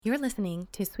You're listening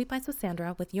to Sweet Bites with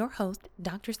Sandra with your host,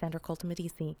 Dr. Sandra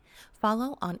Colton-Medici.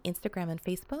 Follow on Instagram and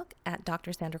Facebook at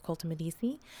Dr. Sandra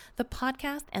Colton-Medici, the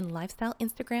podcast and lifestyle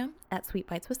Instagram at Sweet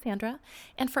Bites with Sandra,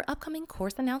 and for upcoming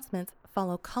course announcements,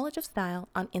 follow College of Style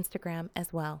on Instagram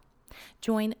as well.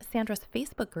 Join Sandra's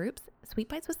Facebook groups, Sweet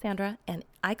Bites with Sandra and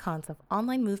Icons of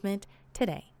Online Movement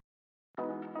today.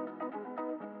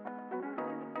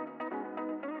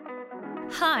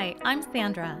 Hi, I'm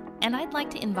Sandra, and I'd like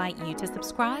to invite you to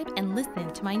subscribe and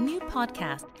listen to my new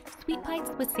podcast, Sweet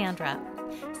Bites with Sandra.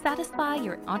 Satisfy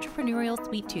your entrepreneurial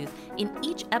sweet tooth in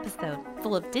each episode,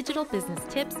 full of digital business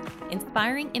tips,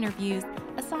 inspiring interviews,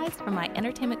 asides from my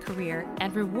entertainment career,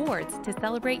 and rewards to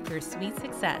celebrate your sweet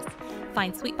success.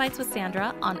 Find Sweet Bites with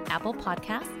Sandra on Apple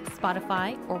Podcasts,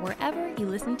 Spotify, or wherever you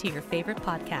listen to your favorite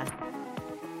podcasts.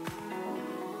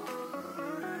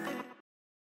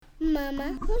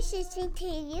 Mama, who's listening to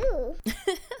you?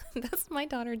 That's my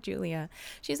daughter, Julia.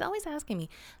 She's always asking me,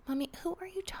 Mommy, who are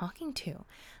you talking to?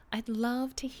 I'd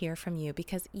love to hear from you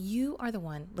because you are the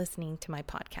one listening to my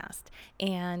podcast.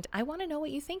 And I want to know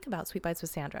what you think about Sweet Bites with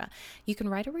Sandra. You can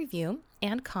write a review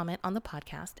and comment on the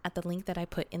podcast at the link that I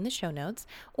put in the show notes,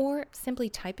 or simply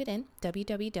type it in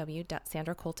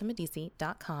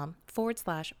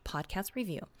www.sandracoltonmedici.com/podcast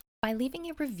review. By leaving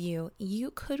a review,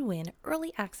 you could win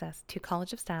early access to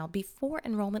College of Style before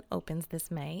enrollment opens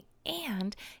this May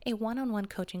and a one-on-one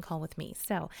coaching call with me.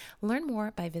 So learn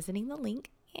more by visiting the link.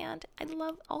 And I'd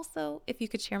love also if you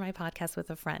could share my podcast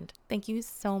with a friend. Thank you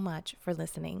so much for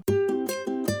listening.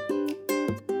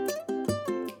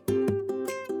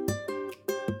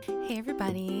 Hey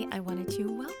everybody, I wanted to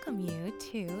welcome you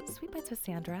to Sweet Bites with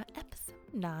Sandra, episode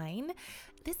 9.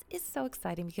 This is so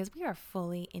exciting because we are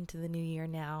fully into the new year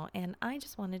now, and I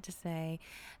just wanted to say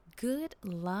good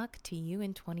luck to you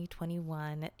in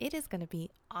 2021. It is going to be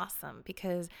awesome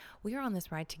because we are on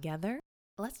this ride together.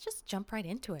 Let's just jump right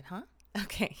into it, huh?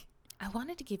 Okay. I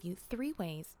wanted to give you 3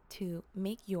 ways to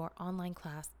make your online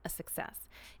class a success,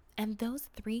 and those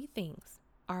 3 things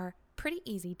are pretty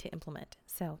easy to implement.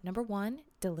 So number 1,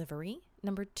 delivery.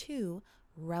 Number 2,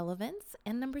 relevance.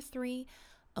 And number 3,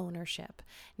 ownership.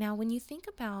 Now, when you think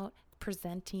about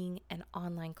presenting an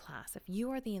online class, if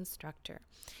you are the instructor,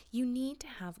 you need to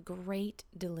have great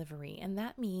delivery. And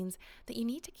that means that you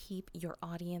need to keep your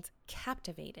audience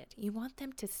captivated. You want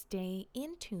them to stay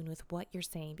in tune with what you're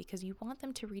saying because you want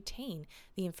them to retain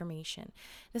the information.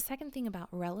 The second thing about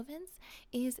relevance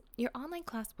is your online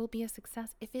class will be a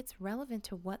success if it's relevant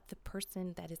to what the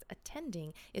person that is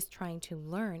attending is trying to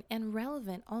learn, and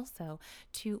relevant also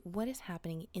to what is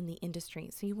happening in the industry.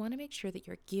 So you want to make sure that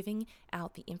you're giving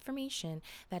out the information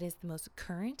that is the most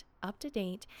current,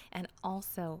 up-to-date, and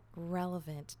also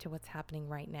relevant to what's happening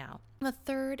right now. The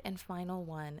third and final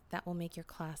one that will make your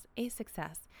class a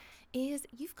success is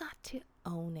you've got to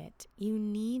own it. You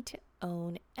need to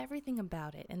own everything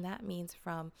about it. And that means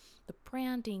from the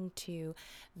branding to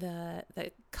the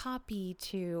copy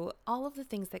to all of the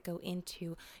things that go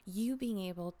into you being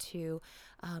able to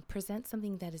present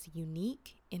something that is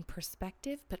unique in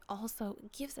perspective, but also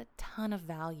gives a ton of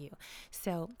value.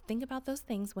 So think about those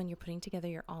things when you're putting together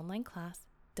your online class: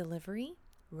 delivery,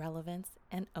 relevance,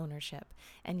 and ownership,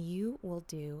 and you will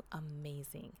do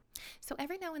amazing. So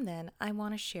every now and then I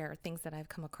want to share things that I've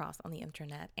come across on the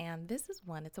internet, and this is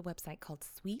one. It's a website called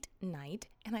Sweet Night,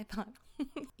 and I thought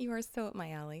you are so up my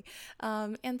alley.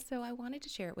 And so I wanted to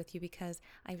share it with you because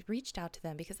I reached out to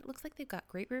them because it looks like they've got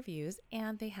great reviews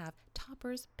and they have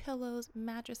toppers, pillows,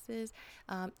 mattresses.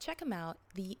 Check them out.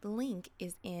 The link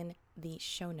is in the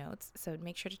show notes, so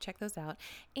make sure to check those out,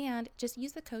 and just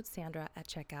use the code Sandra at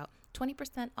checkout.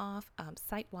 20% off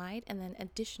site-wide, and then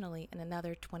additionally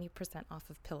another 20% off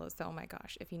of pillows. So, oh my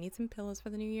gosh, if you need some pillows for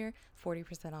the new year,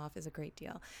 40% off is a great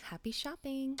deal. Happy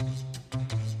shopping!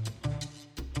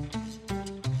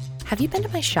 Have you been to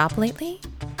my shop lately?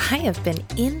 I have been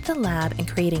in the lab and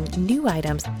creating new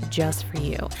items just for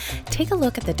you. Take a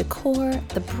look at the decor,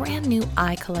 the brand new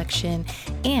eye collection,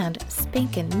 and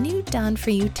spankin' new done for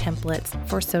you templates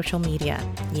for social media.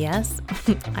 Yes,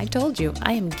 I told you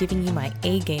I am giving you my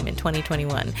A game in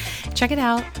 2021. Check it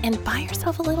out and buy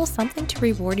yourself a little something to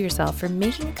reward yourself for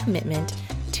making a commitment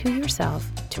to yourself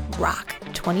to rock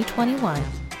 2021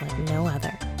 like no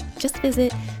other. Just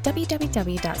visit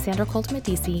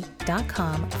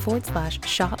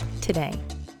www.sandracoltonmedici.com/shop today.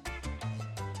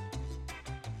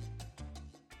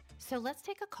 So let's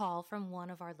take a call from one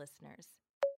of our listeners.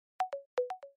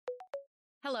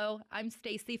 Hello, I'm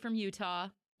Stacy from Utah.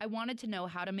 I wanted to know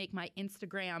how to make my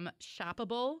Instagram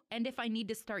shoppable and if I need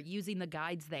to start using the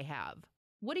guides they have.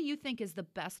 What do you think is the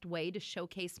best way to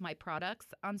showcase my products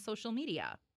on social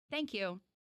media? Thank you.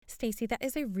 Stacy, that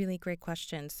is a really great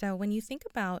question. So, when you think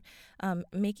about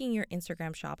making your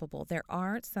Instagram shoppable, there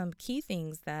are some key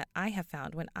things that I have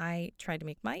found when I try to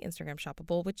make my Instagram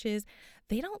shoppable, which is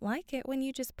they don't like it when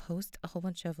you just post a whole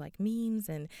bunch of like memes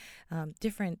and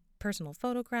different personal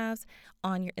photographs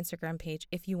on your Instagram page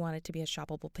if you want it to be a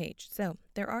shoppable page. So,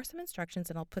 there are some instructions,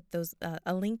 and I'll put those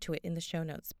a link to it in the show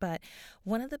notes. But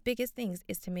one of the biggest things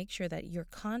is to make sure that your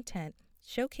content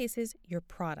showcases your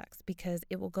products because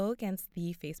it will go against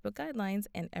the Facebook guidelines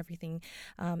and everything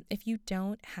if you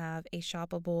don't have a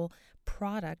shoppable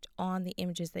product on the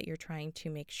images that you're trying to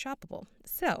make shoppable.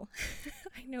 So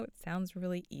I know it sounds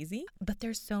really easy, but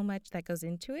there's so much that goes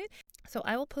into it. So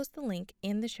I will post the link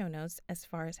in the show notes as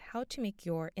far as how to make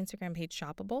your Instagram page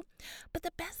shoppable. But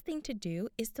the best thing to do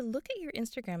is to look at your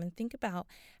Instagram and think about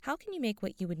how can you make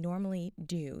what you would normally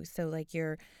do. So like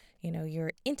your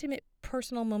intimate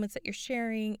personal moments that you're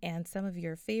sharing and some of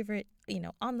your favorite,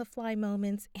 on the fly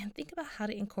moments, and think about how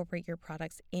to incorporate your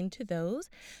products into those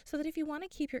so that if you want to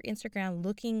keep your Instagram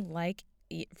looking like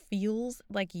it feels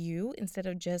like you instead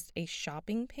of just a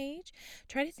shopping page,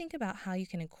 try to think about how you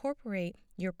can incorporate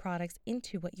your products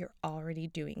into what you're already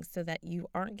doing so that you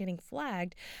aren't getting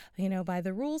flagged, by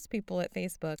the rules people at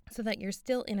Facebook, so that you're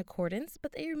still in accordance,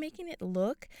 but that you're making it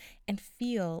look and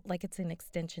feel like it's an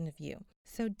extension of you.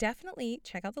 So definitely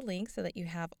check out the link so that you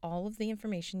have all of the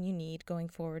information you need going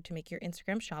forward to make your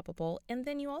Instagram shoppable. And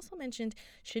then you also mentioned,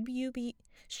 should you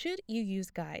use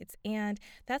guides? And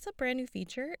that's a brand new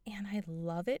feature, and I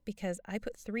love it because I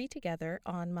put 3 together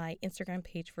on my Instagram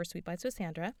page for Sweet Bites with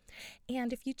Sandra.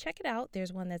 And if you check it out,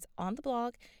 there's one that's on the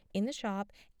blog, in the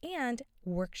shop, and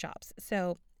workshops.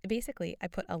 So basically, I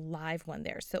put a live one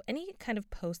there. So any kind of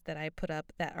post that I put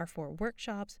up that are for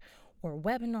workshops or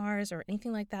webinars or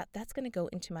anything like that, that's going to go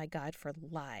into my guide for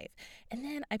live. And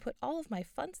then I put all of my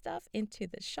fun stuff into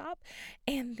the shop.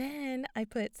 And then I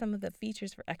put some of the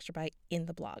features for Extra Bite in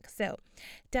the blog. So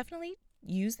definitely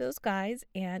use those guides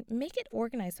and make it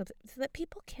organized so that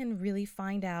people can really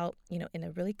find out, in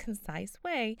a really concise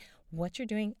way what you're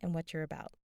doing and what you're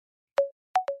about.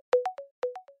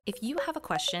 If you have a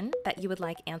question that you would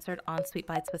like answered on Sweet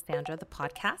Bites with Sandra, the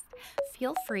podcast,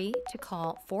 feel free to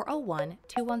call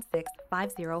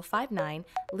 401-216-5059,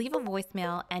 leave a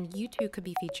voicemail, and you too could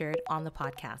be featured on the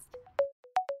podcast.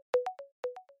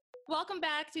 Welcome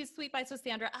back to Sweet Bites with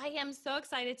Sandra. I am so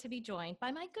excited to be joined by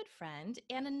my good friend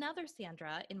and another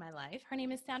Sandra in my life. Her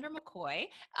name is Sandra McCoy.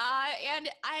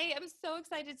 And I am so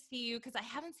excited to see you because I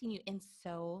haven't seen you in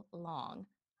so long.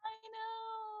 I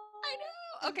know.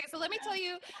 Okay, so let me tell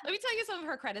you some of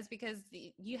her credits because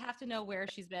you have to know where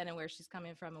she's been and where she's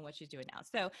coming from and what she's doing now.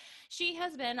 So she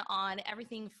has been on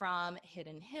everything from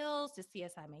Hidden Hills to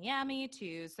CSI Miami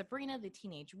to Sabrina the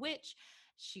Teenage Witch.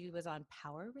 She was on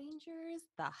Power Rangers,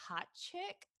 The Hot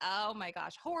Chick. Oh my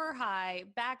gosh, Horror High,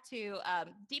 back to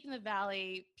Deep in the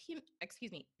Valley,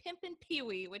 Pimpin'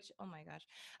 Pee-wee, which, oh my gosh,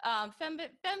 Femme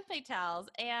Fatales.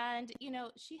 And,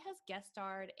 she has guest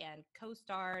starred and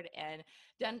co-starred and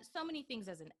done so many things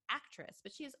as an actress,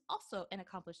 but she is also an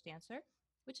accomplished dancer,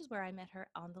 which is where I met her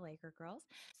on the Laker Girls.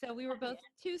 So we were both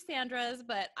two Sandras,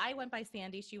 but I went by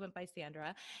Sandy, she went by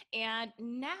Sandra. And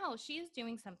now she is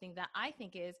doing something that I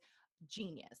think is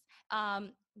genius.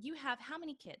 You have how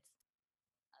many kids?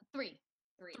 Three.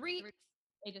 Three?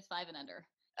 Ages 5 and under.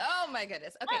 Oh my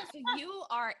goodness. Okay, so you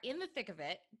are in the thick of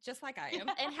it, just like I am.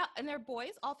 And they're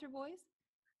boys, all 3 boys?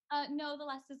 No, the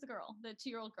last is a girl, the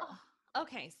 2-year-old girl. Oh,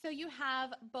 okay, so you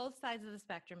have both sides of the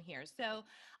spectrum here. So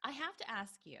I have to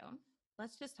ask you,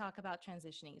 let's just talk about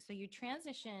transitioning. So you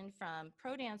transitioned from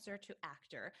pro dancer to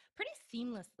actor pretty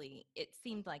seamlessly, it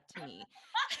seemed like to me.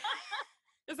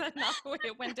 Is that not the way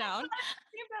it went down?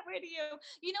 Seemed that way to you.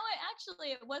 You know what?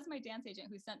 Actually, it was my dance agent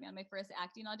who sent me on my first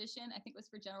acting audition. I think it was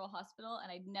for General Hospital, and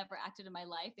I'd never acted in my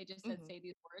life. They just said, say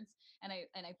these words, and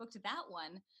I booked that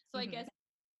one. So I guess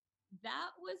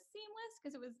that was seamless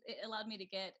because it allowed me to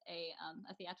get a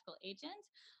theatrical agent.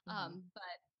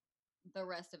 But the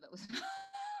rest of it was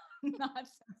not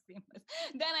so seamless.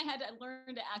 Then I had to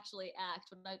learn to actually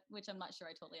act, which I'm not sure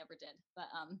I totally ever did. But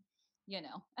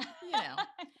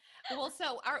Well,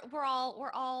 so we're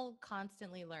all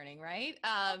constantly learning, right?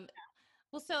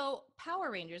 Well, so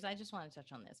Power Rangers, I just want to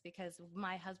touch on this because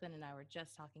my husband and I were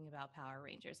just talking about Power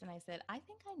Rangers, and I said, I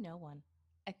think I know one.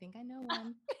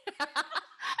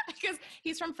 Because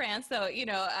he's from France, so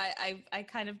I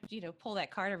kind of pull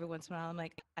that card every once in a while. I'm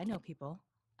like, I know people.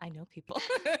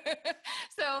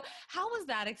 So how was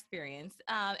that experience?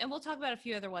 And we'll talk about a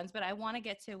few other ones, but I want to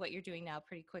get to what you're doing now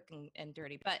pretty quick and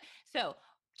dirty. But so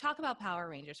talk about Power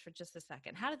Rangers for just a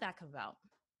second. How did that come about?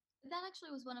 That actually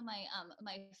was one of my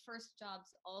first jobs,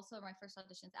 also my first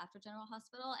auditions after General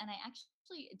Hospital, and I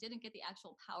actually didn't get the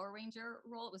actual Power Ranger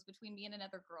role. It was between me and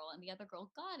another girl, and the other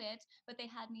girl got it, but they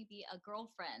had me be a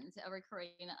girlfriend, a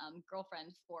recurring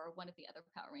girlfriend for one of the other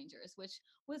Power Rangers, which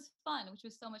was fun, which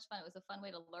was so much fun. It was a fun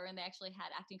way to learn. They actually had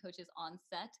acting coaches on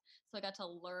set, so I got to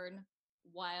learn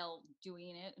while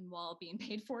doing it and while being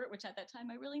paid for it, which at that time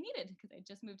I really needed because I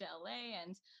just moved to LA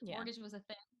and Yeah. mortgage was a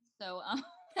thing. So I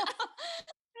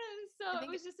so it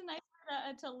think was just a nice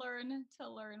way to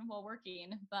learn while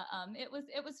working. But it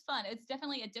was fun. It's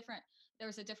definitely a different. There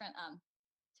was a different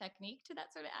technique to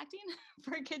that sort of acting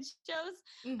for kids shows.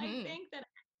 I mm-hmm. think that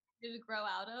I did grow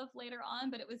out of later on,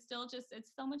 but it was still just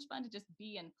it's so much fun to just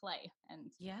be and play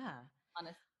and Yeah. on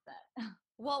a set.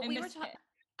 Well, I we were miss talking. it.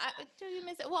 Do you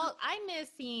miss it? Well, I miss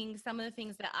seeing some of the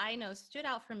things that I know stood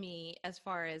out for me as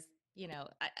far as,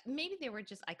 maybe they were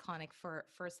just iconic for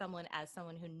someone as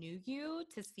someone who knew you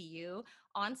to see you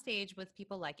on stage with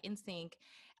people like NSYNC.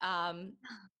 Um,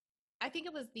 I think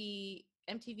it was the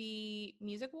MTV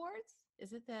Music Awards.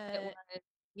 Is it It the was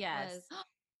yes.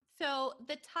 So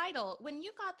the title, when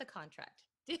you got the contract,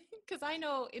 because I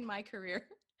know in my career,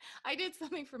 I did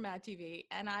something for Mad TV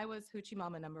and I was Hoochie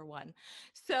Mama number one.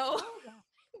 So oh wow.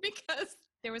 because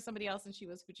there was somebody else and she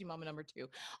was Hoochie Mama number two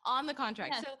on the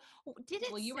contract. Yes. So did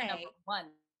it Well, you were number say one.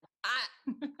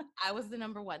 I I was the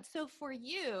number one? So for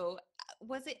you,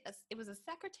 was it was a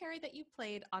secretary that you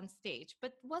played on stage,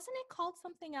 but wasn't it called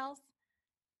something else?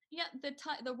 Yeah,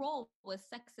 the role was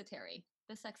sexetary,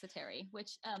 the sexetary,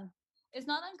 which is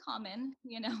not uncommon,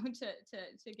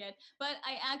 to get. But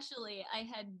I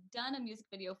had done a music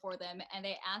video for them, and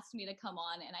they asked me to come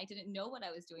on, and I didn't know what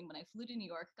I was doing when I flew to New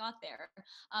York, got there.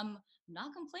 Um,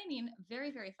 Not complaining,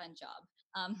 very very fun job.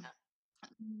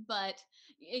 But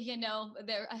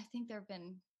there I think there have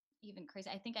been even crazy.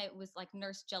 I think I was like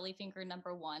Nurse Jellyfinger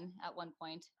number one at one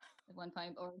point,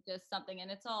 or just something,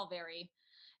 and it's all very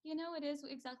it is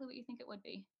exactly what you think it would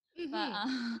be. But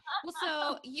Hmm. Well,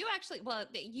 so you actually, well,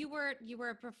 you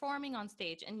were performing on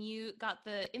stage and you got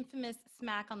the infamous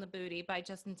smack on the booty by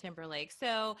Justin Timberlake.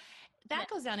 So yeah. that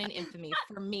goes down in infamy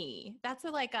for me. That's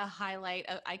like a highlight,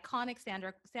 a iconic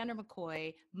Sandra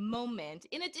McCoy moment.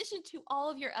 In addition to all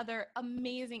of your other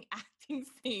amazing acting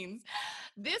scenes,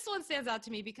 this one stands out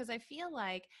to me because I feel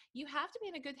like you have to be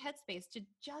in a good headspace to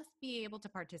just be able to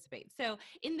participate. So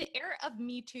in the era of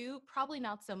Me Too, probably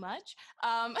not so much.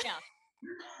 Yeah.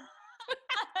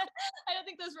 I don't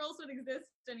think those roles would exist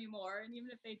anymore. And even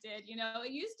if they did,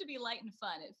 it used to be light and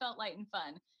fun. It felt light and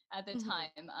fun at the Mhm. time.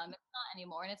 It's not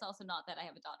anymore. And it's also not that I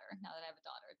have a daughter. Now that I have a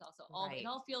daughter, it's also it Right.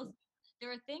 all feels,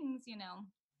 there are things,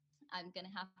 I'm going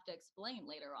to have to explain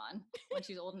later on when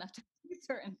she's old enough to do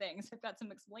certain things. I've got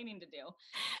some explaining to do.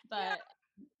 Yeah. But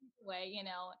way,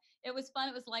 it was fun.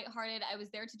 It was lighthearted. I was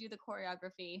there to do the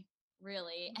choreography,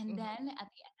 really. And Mhm. then at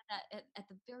the end of that, at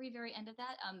the very, very end of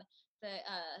that,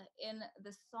 in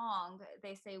the song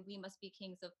they say we must be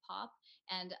kings of pop,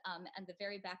 and the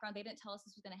very background they didn't tell us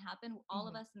this was going to happen. All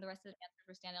of Mhm. us and the rest of the dancers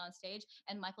were standing on stage,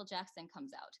 and Michael Jackson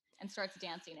comes out and starts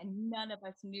dancing, and none of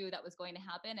us knew that was going to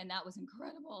happen, and that was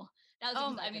incredible. That was Oh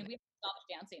my I mean, goodness. we stopped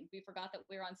dancing. We forgot that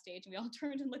we were on stage, and we all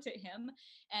turned and looked at him.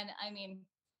 And I mean,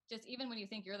 just even when you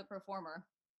think you're the performer,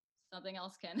 something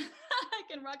else can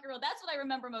can rock your world. That's what I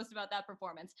remember most about that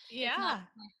performance. It's not Yeah.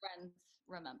 what my friends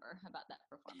remember about that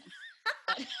performance.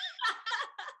 But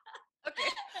Okay.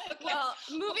 okay. Well,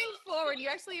 moving forward, you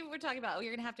actually were talking about,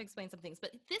 you're going to have to explain some things,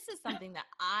 but this is something that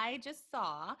I just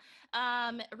saw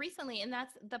recently, and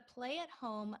that's the Play at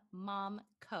Home Mom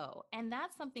Co. And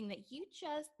that's something that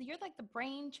you're like the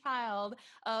brainchild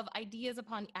of ideas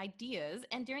upon ideas.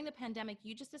 And during the pandemic,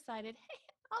 you just decided, hey,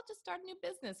 I'll just start a new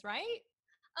business, right?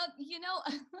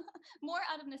 More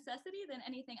out of necessity than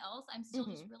anything else. I'm still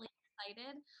just Mm-hmm. really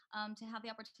excited to have the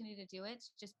opportunity to do it,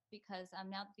 just because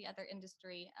now that the other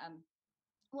industry,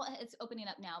 well, it's opening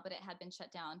up now, but it had been shut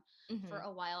down for Mm-hmm.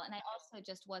 a while. And I also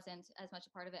just wasn't as much a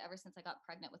part of it ever since I got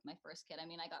pregnant with my first kid. I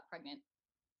mean, I got pregnant,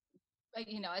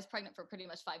 I was pregnant for pretty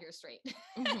much 5 years straight.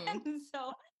 Mm-hmm. And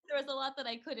so there was a lot that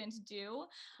I couldn't do.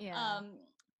 Yeah. Um,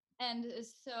 and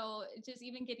so just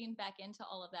even getting back into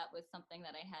all of that was something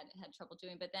that I had trouble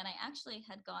doing. But then I actually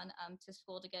had gone to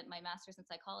school to get my master's in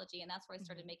psychology, and that's where I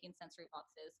started Mm-hmm. making sensory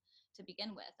boxes to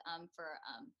begin with, for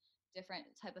different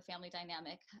type of family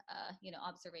dynamic,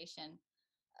 observation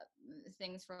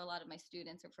things for a lot of my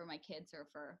students or for my kids or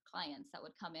for clients that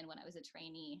would come in when I was a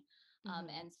trainee. Mm-hmm.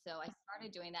 And so I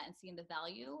started doing that and seeing the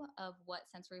value of what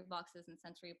sensory boxes and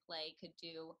sensory play could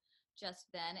do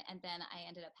just then. And then I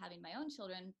ended up having my own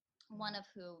children one of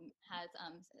whom has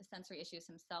sensory issues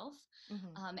himself.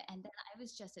 Mm-hmm. And then I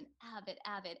was just an avid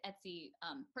Etsy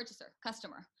purchaser,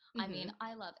 customer. I Mm-hmm. mean,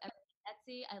 I love everything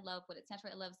Etsy. I love what it stands for.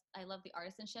 I love the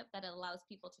artisanship that it allows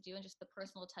people to do and just the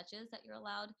personal touches that you're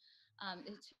allowed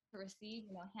to receive,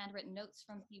 handwritten notes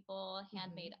from people,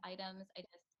 handmade Mm-hmm. items. I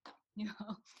just, you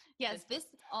know, Yes, just this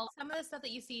all. some of the stuff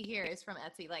that you see here is from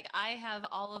Etsy. Like I have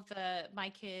all of my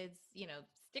kids,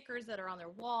 stickers that are on their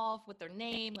wall with their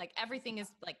name. Like everything is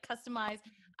like customized.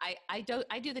 I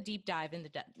do the deep dive in the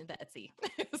Etsy.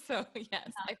 So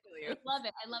yes, I feel I you. love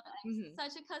it. I love it. I'm Hmm.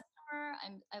 such a customer.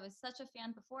 I was such a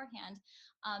fan beforehand,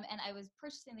 and I was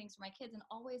purchasing things for my kids and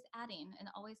always adding and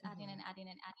always adding and Hmm. adding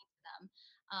and adding to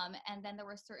them. And then there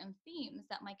were certain themes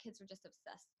that my kids were just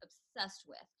obsessed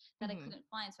with that I Hmm. couldn't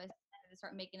find. So I decided to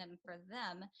start making them for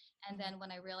them. And Hmm. then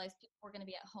when I realized people were going to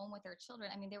be at home with their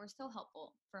children, I mean, they were so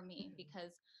helpful for me Hmm.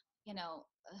 because, you know,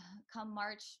 come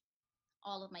March,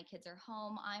 all of my kids are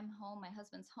home. I'm home. My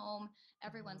husband's home.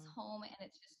 Everyone's Hmm. home. And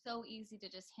it's just so easy to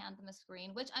just hand them a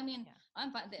screen, which I mean, Yeah.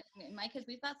 I'm fine. My kids,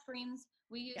 we've got screens.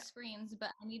 We Yeah. use screens,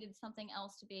 but I needed something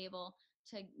else to be able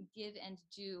to give and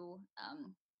do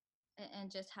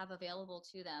and just have available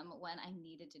to them when I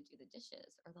needed to do the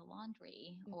dishes or the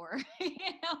laundry Mm. or,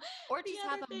 Or the just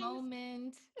have other a things.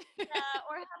 moment. Yeah,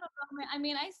 or have a moment. I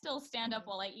mean, I still stand up Mhm.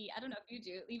 while I eat. I don't know if you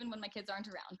do, even when my kids aren't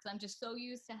around, because I'm just so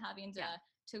used to having Yeah.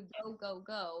 to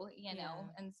go, Yeah.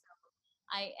 and so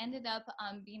I ended up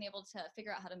being able to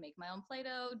figure out how to make my own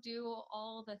Play-Doh, do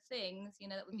all the things,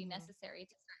 that would be Hmm. necessary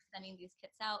to start sending these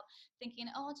kits out, thinking,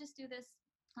 oh, I'll just do this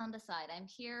on the side. I'm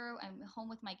here, I'm home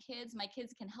with my kids. My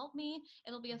kids can help me.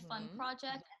 It'll be a fun Hmm.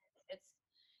 project.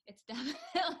 It's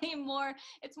definitely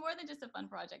it's more than just a fun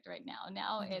project right now.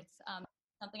 Now Hmm. it's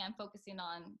something I'm focusing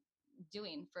on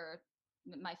doing for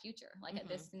my future. Like Hmm.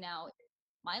 this now, is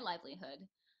my livelihood.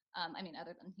 I mean,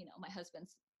 other than my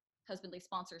husband's husbandly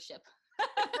sponsorship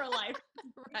for life.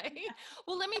 Right.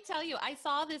 Well, let me tell you, I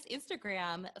saw this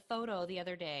Instagram photo the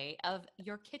other day of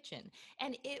your kitchen,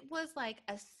 and it was like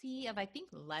a sea of, I think,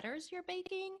 letters you're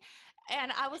baking.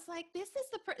 And I was like, this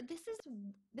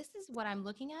is what I'm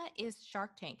looking at is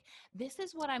Shark Tank. This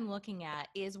is what I'm looking at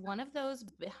is one of those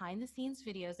behind the scenes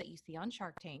videos that you see on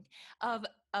Shark Tank of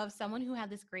someone who had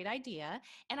this great idea.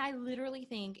 And I literally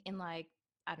think in like,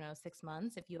 I don't know, 6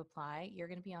 months, if you apply, you're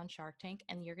going to be on Shark Tank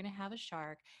and you're going to have a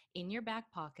shark in your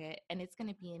back pocket and it's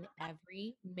going to be in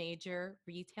every major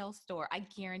retail store. I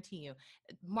guarantee you.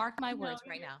 Mark my No, words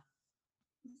right now.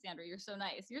 Sandra, you're so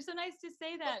nice. You're so nice to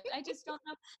say that. I just don't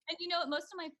know. And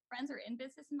most of my friends are in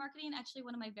business and marketing. Actually,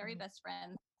 one of my very Mhm. best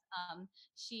friends,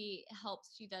 she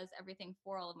does everything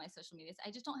for all of my social medias. I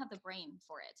just don't have the brain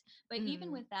for it. But even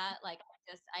Mhm. with that, like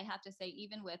I have to say,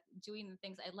 even with doing the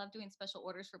things, I love doing special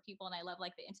orders for people and I love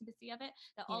like the intimacy of it,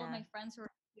 that all of Yeah. my friends who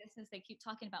are in business, they keep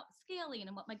talking about scaling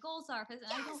and what my goals are. And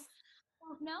Yes.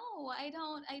 I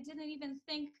don't, I didn't even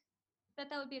think that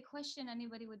would be a question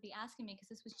anybody would be asking me because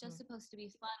this was just Mhm. supposed to be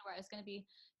fun where I was going to be,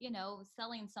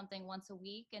 selling something once a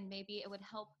week and maybe it would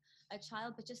help a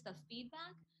child, but just the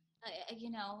feedback,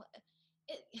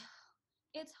 it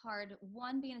it's hard.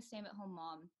 One, being a stay-at-home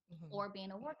mom Mhm. or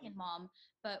being a working mom,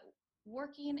 but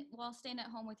working while staying at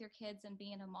home with your kids and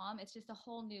being a mom, it's just a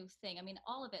whole new thing. I mean,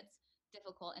 all of it's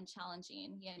difficult and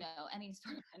challenging, any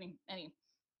sort of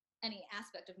any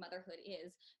aspect of motherhood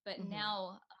is. But Mhm.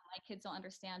 now my kids don't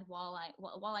understand while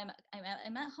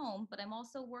I'm at home, but I'm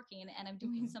also working and I'm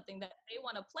doing Mhm. something that they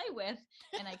want to play with,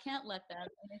 and I can't let them.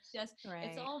 And it's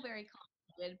Right. all very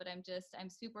complicated. But I'm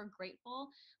super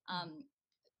grateful. Mhm. Um,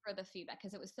 for the feedback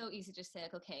because it was so easy to say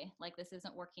like, okay, like this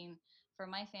isn't working for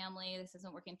my family, this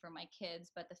isn't working for my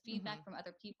kids, but the feedback Mhm. from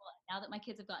other people, now that my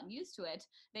kids have gotten used to it,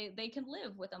 they can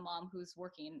live with a mom who's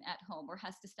working at home or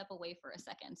has to step away for a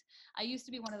second. I used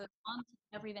to be one of those moms who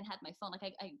never even had my phone.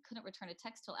 Like I couldn't return a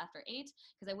text till after 8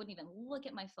 because I wouldn't even look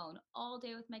at my phone all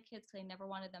day with my kids because I never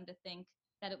wanted them to think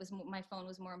that my phone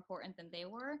was more important than they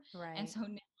were. And Right. so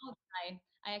now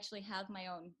I actually have my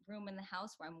own room in the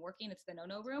house where I'm working. It's the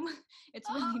no room. It's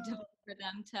really difficult for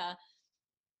them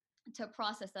to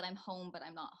process that I'm home, but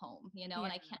I'm not home, and Yeah.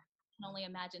 I can only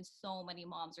imagine so many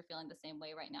moms are feeling the same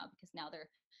way right now because now they're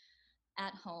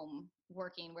at home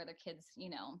working where their kids,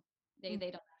 Mm. they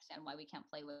don't understand why we can't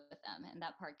play with them. And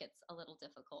that part gets a little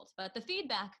difficult. But the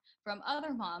feedback from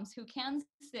other moms who can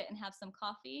sit and have some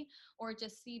coffee or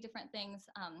just see different things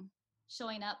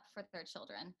showing up for their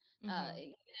children Mhm.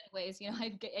 in ways,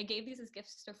 I gave these as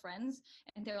gifts to friends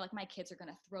and they're like, my kids are going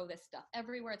to throw this stuff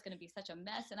everywhere. It's going to be such a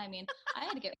mess. And I mean, I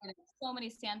had to get rid of so many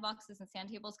sandboxes and sand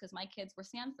tables because my kids were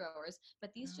sand throwers,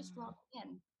 but these just Oh. drop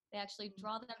in. They actually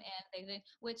draw them in,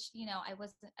 which, you know, I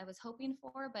was hoping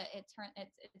for, but it's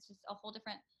just a whole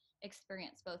different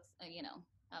experience, both, you know,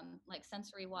 like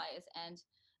sensory wise and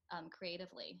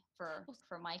creatively for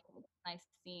my kids. Nice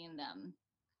seeing them.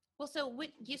 Well, so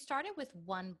you started with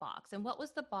one box, and what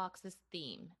was the box's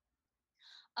theme?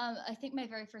 I think my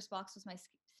very first box was my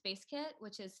space kit,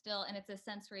 which is still, and it's a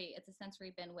sensory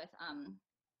bin with,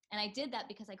 and I did that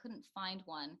because I couldn't find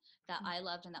one that I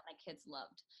loved and that my kids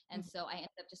loved. And so I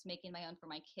ended up just making my own for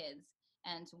my kids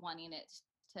and wanting it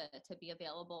to be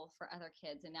available for other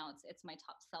kids. And now it's my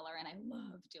top seller, and I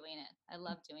love doing it. I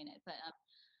love doing it. But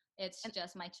it's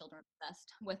just my children are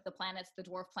obsessed with the planets, the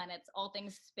dwarf planets, all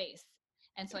things space.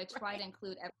 And so I try to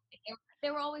include everything.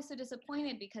 They were always so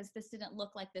disappointed because this didn't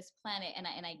look like this planet. And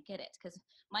I get it, because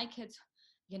my kids,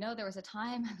 you know, there was a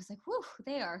time I was like, whew,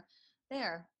 they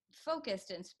are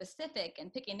focused and specific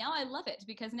and picky. Now I love it,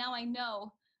 because now I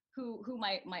know who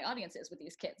my audience is with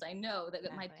these kids. I know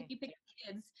that my picky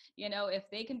kids, you know, if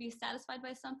they can be satisfied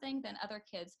by something, then other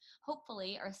kids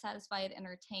hopefully are satisfied,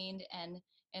 entertained, and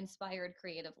inspired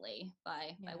creatively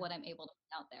by what I'm able to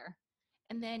put out there.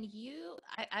 And then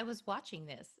I was watching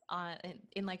this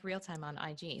in like real time on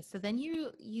IG. So then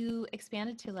you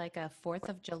expanded to like a 4th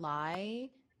of July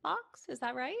box. Is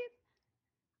that right?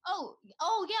 Oh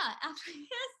yeah. After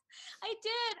yes, I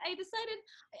did. I decided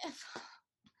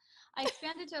I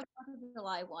expanded to a 4th of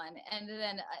July one, and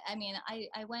then I mean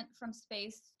I went from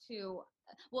space to,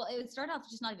 well, it started off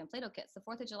just not even Play-Doh kits. The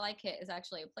 4th of July kit is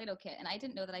actually a Play-Doh kit, and I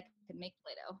didn't know that I could make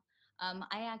Play-Doh.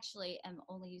 I actually am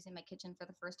only using my kitchen for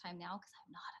the first time now because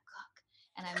I'm not a cook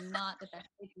and I'm not the best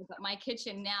baker, but my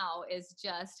kitchen now is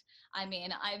just, I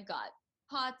mean, I've got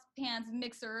pots, pans,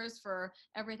 mixers for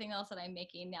everything else that I'm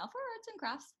making now for arts and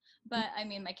crafts. But I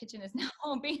mean, my kitchen is now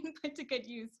being put to good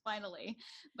use finally,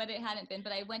 but it hadn't been.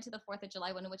 But I went to the 4th of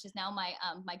July one, which is now my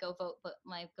Go Vote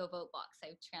box.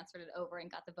 I transferred it over and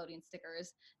got the voting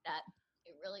stickers that I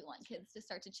really want kids to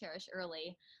start to cherish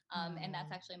early. And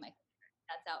that's actually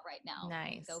that's out right now.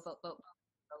 Nice. Go vote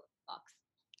box.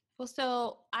 Well,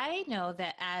 so I know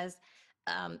that as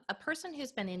a person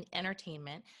who's been in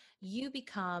entertainment, you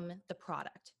become the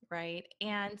product, right?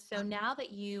 And so now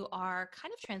that you are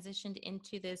kind of transitioned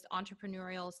into this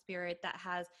entrepreneurial spirit that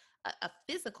has a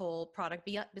physical product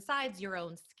besides your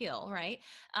own skill, right?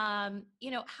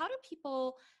 You know, how do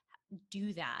people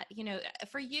do that? You know,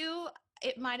 for you,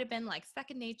 it might have been like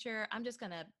second nature. I'm just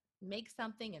going to make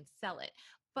something and sell it.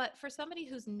 But for somebody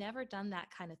who's never done that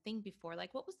kind of thing before,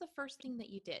 like what was the first thing that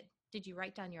you did? Did you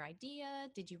write down your idea?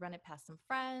 Did you run it past some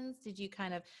friends? Did you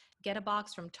kind of get a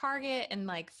box from Target and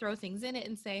like throw things in it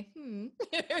and say,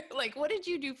 like what did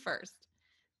you do first?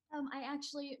 I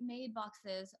actually made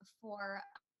boxes for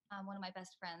one of my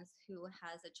best friends who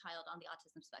has a child on the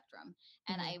autism spectrum.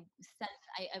 And I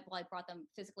brought them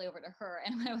physically over to her.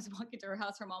 And when I was walking to her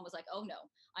house, her mom was like, oh no,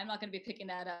 I'm not going to be picking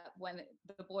that up when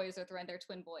the boys are throwing, their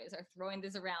twin boys are throwing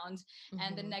this around.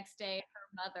 And the next day,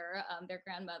 her mother, their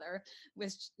grandmother,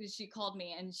 she called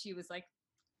me and she was like,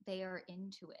 they are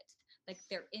into it. Like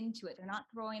they're into it. They're not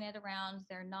throwing it around.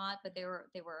 They're not, but they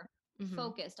were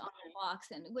focused on the box,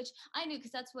 and which I knew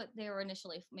because that's what they were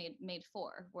initially made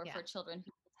for, were for children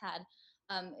who had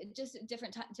just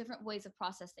different ways of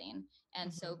processing,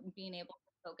 and so being able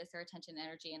to focus their attention,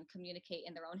 energy, and communicate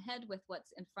in their own head with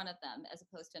what's in front of them, as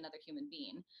opposed to another human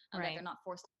being that they're not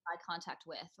forced eye contact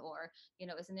with, or you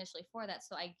know, it was initially for that.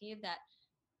 So I gave that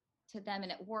to them,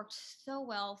 and it worked so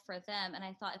well for them. And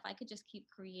I thought if I could just keep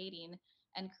creating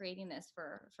this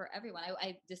for everyone.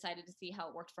 I decided to see how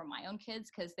it worked for my own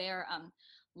kids, because they're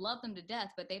love them to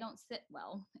death, but they don't sit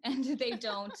well, and they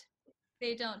don't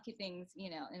keep things, you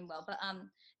know, in well. But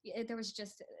there was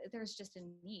just a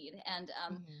need, and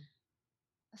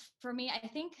for me, I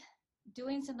think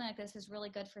doing something like this is really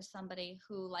good for somebody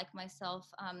who, like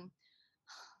myself,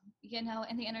 you know,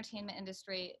 in the entertainment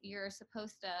industry, you're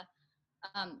supposed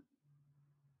to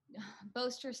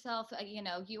boast yourself, you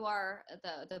know, you are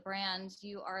the brand,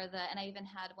 you are and I even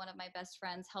had one of my best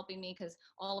friends helping me, because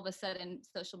all of a sudden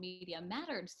social media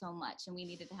mattered so much and we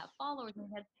needed to have followers,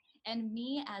 and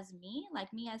me as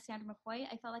Sandra McCoy,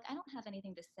 I felt like I don't have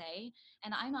anything to say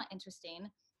and I'm not interesting,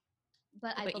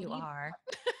 but I believe you are.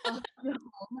 Oh, no,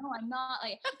 I'm not,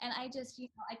 like, and I just, you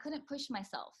know, I couldn't push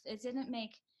myself. It didn't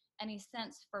make any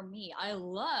sense for me. I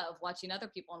love watching other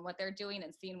people and what they're doing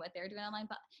and seeing what they're doing online.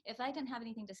 But if I didn't have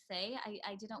anything to say,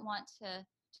 I didn't want to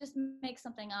just make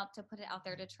something up to put it out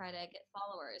there to try to get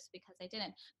followers, because I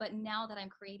didn't. But now that I'm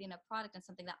creating a product and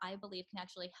something that I believe can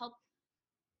actually help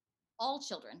all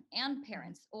children and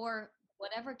parents, or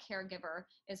whatever caregiver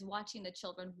is watching the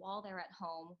children while they're at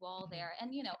home, while they're,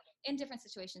 and in different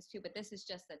situations too, but this is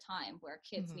just the time where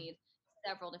kids need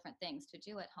several different things to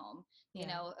do at home.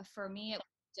 For me, it was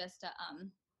just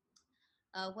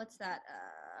what's that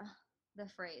the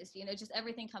phrase, just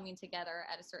everything coming together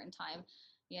at a certain time,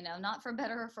 not for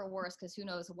better or for worse, because who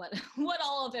knows what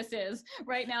all of this is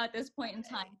right now at this point in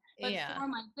time. But for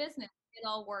my business, it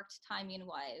all worked timing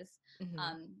wise.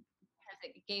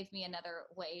 Because it gave me another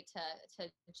way to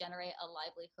generate a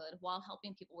livelihood while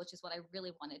helping people, which is what I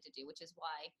really wanted to do, which is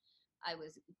why I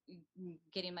was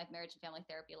getting my marriage and family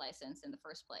therapy license in the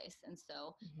first place. And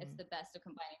so it's the best of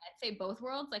combining, I'd say, both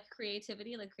worlds, like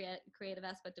creativity, like creative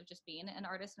aspect of just being an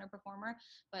artist and a performer,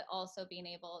 but also being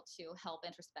able to help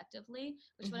introspectively,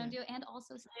 which is what I'm doing, and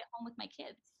also stay at home with my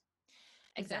kids.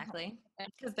 Exactly.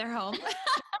 Because they're home.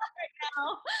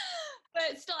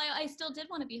 But still, I still did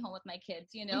want to be home with my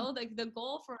kids, like the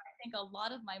goal for, I think, a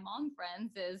lot of my mom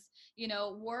friends is,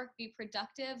 work, be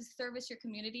productive, service your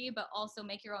community, but also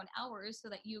make your own hours so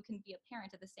that you can be a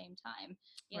parent at the same time.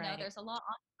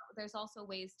 There's also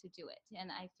ways to do it.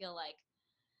 And I feel like,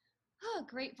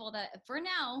 grateful that for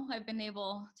now I've been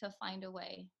able to find a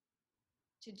way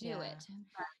to do it.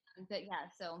 But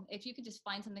so if you could just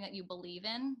find something that you believe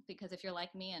in, because if you're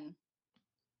like me and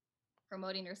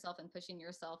promoting yourself and pushing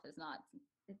yourself is not,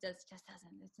 it's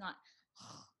not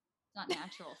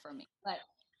natural for me, but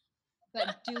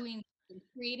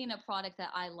creating a product that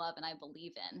I love and I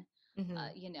believe in, and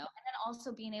then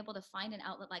also being able to find an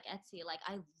outlet like Etsy. Like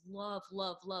I love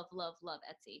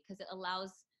Etsy because it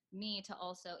allows me to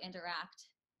also interact,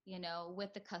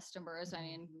 with the customers. I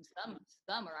mean,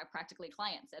 some are practically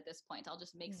clients at this point. I'll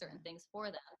just make certain things for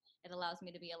them. It allows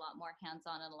me to be a lot more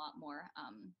hands-on and a lot more,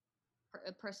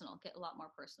 personal, get a lot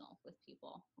more personal with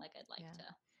people. Like I'd like to,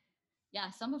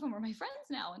 some of them are my friends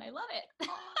now and I love it.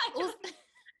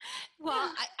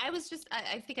 Well, I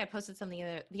think I posted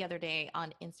something the other day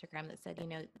on Instagram that said,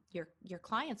 your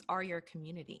clients are your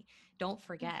community. Don't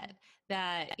forget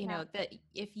that, that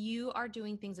if you are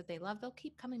doing things that they love, they'll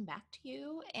keep coming back to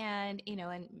you. And,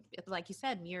 and like you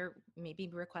said, you're maybe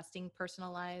requesting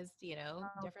personalized,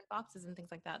 different boxes and things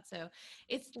like that. So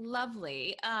it's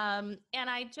lovely. And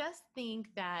I just think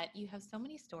that you have so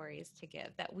many stories to give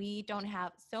that we don't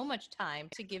have so much time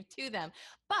to give to them,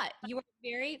 but you are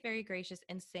very, very gracious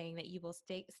in saying that you will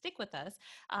stick with us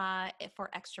for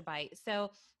Extra Bite.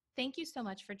 So thank you so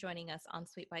much for joining us on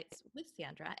Sweet Bites with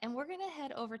Sandra. And we're going to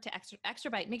head over to Extra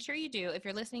Bite. Make sure you do. If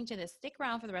you're listening to this, stick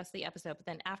around for the rest of the episode. But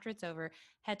then after it's over,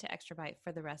 head to Extra Bite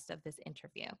for the rest of this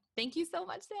interview. Thank you so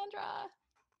much, Sandra.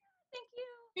 Thank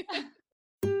you.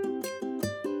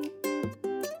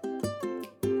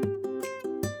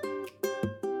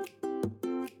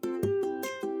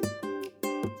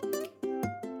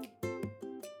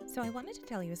 So I wanted to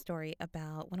tell you a story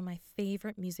about one of my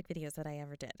favorite music videos that I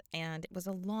ever did. And it was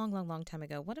a long time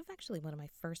ago. One of my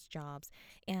first jobs.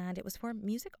 And it was for a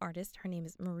music artist. Her name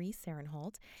is Marie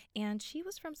Sarenholt. And she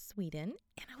was from Sweden.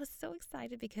 And I was so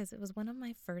excited because it was one of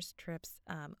my first trips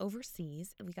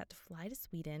overseas. We got to fly to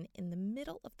Sweden in the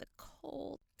middle of the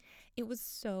cold. It was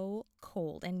so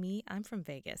cold. And I'm from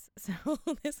Vegas. So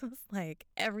this was like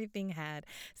everything had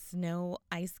snow,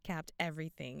 ice capped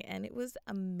everything. And it was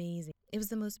amazing. It was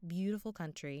the most beautiful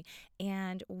country.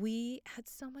 And we had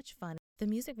so much fun. The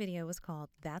music video was called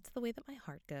That's the Way That My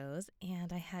Heart Goes,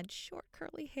 and I had short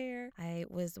curly hair. I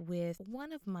was with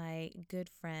one of my good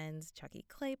friends, Chucky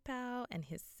Claypow, and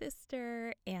his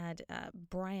sister, and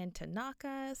Brian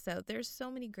Tanaka. So there's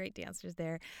so many great dancers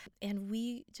there. And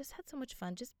we just had so much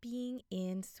fun just being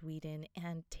in Sweden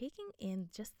and taking in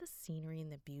just the scenery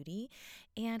and the beauty.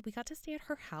 And we got to stay at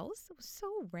her house. It was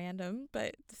so random,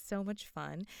 but so much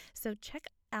fun. So check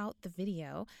out the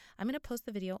video. I'm going to post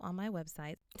the video on my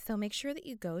website. So make sure that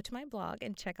you go to my blog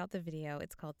and check out the video.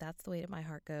 It's called That's the Way That My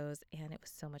Heart Goes, and it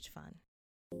was so much fun.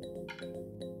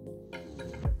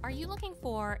 Are you looking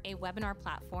for a webinar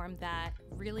platform that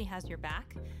really has your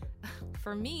back?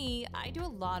 For me, I do a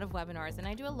lot of webinars and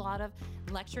I do a lot of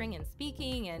lecturing and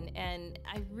speaking, and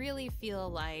I really feel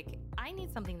like I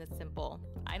need something that's simple.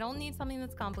 I don't need something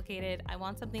that's complicated. I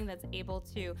want something that's able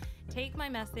to take my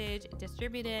message,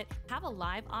 distribute it, have a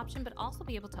live option, but also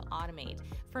be able to automate.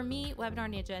 For me, Webinar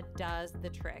Ninja does the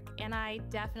trick, and I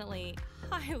definitely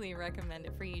highly recommend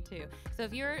it for you too. So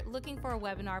if you're looking for a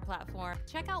webinar platform,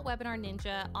 check out Webinar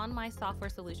Ninja on my software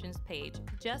solutions page.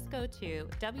 Just go to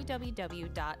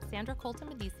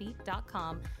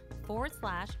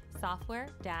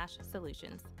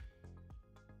www.sandracoltamedici.com/software-solutions.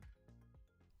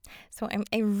 So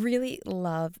I really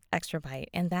love Extra Bite,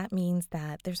 and that means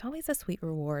that there's always a sweet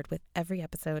reward with every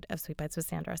episode of Sweet Bites with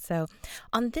Sandra. So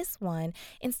on this one,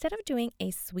 instead of doing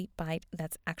a sweet bite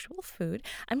that's actual food,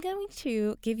 I'm going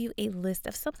to give you a list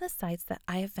of some of the sites that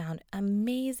I have found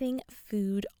amazing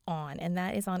food on, and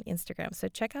that is on Instagram. So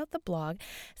check out the blog,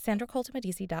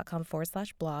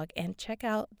 sandracoltamedici.com/blog, and check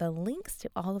out the links to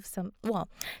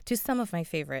to some of my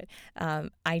favorite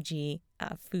IG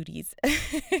foodies.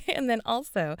 And then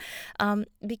also,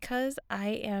 because I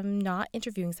am not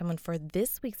interviewing someone for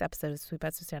this week's episode of Sweet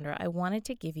Bites with Sandra, I wanted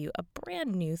to give you a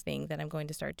brand new thing that I'm going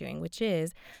to start doing, which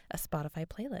is a Spotify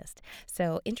playlist.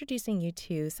 So introducing you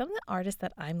to some of the artists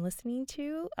that I'm listening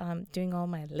to, doing all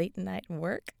my late night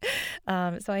work.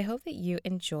 So I hope that you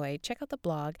enjoy. Check out the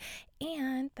blog.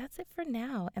 And that's it for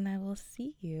now. And I will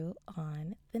see you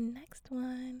on the next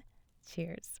one.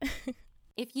 Cheers.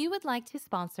 If you would like to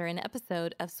sponsor an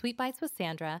episode of Sweet Bites with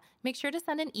Sandra, make sure to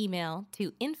send an email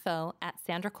to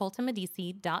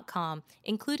info@sandracoltamedici.com.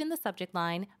 Include in the subject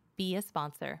line, "Be a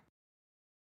sponsor."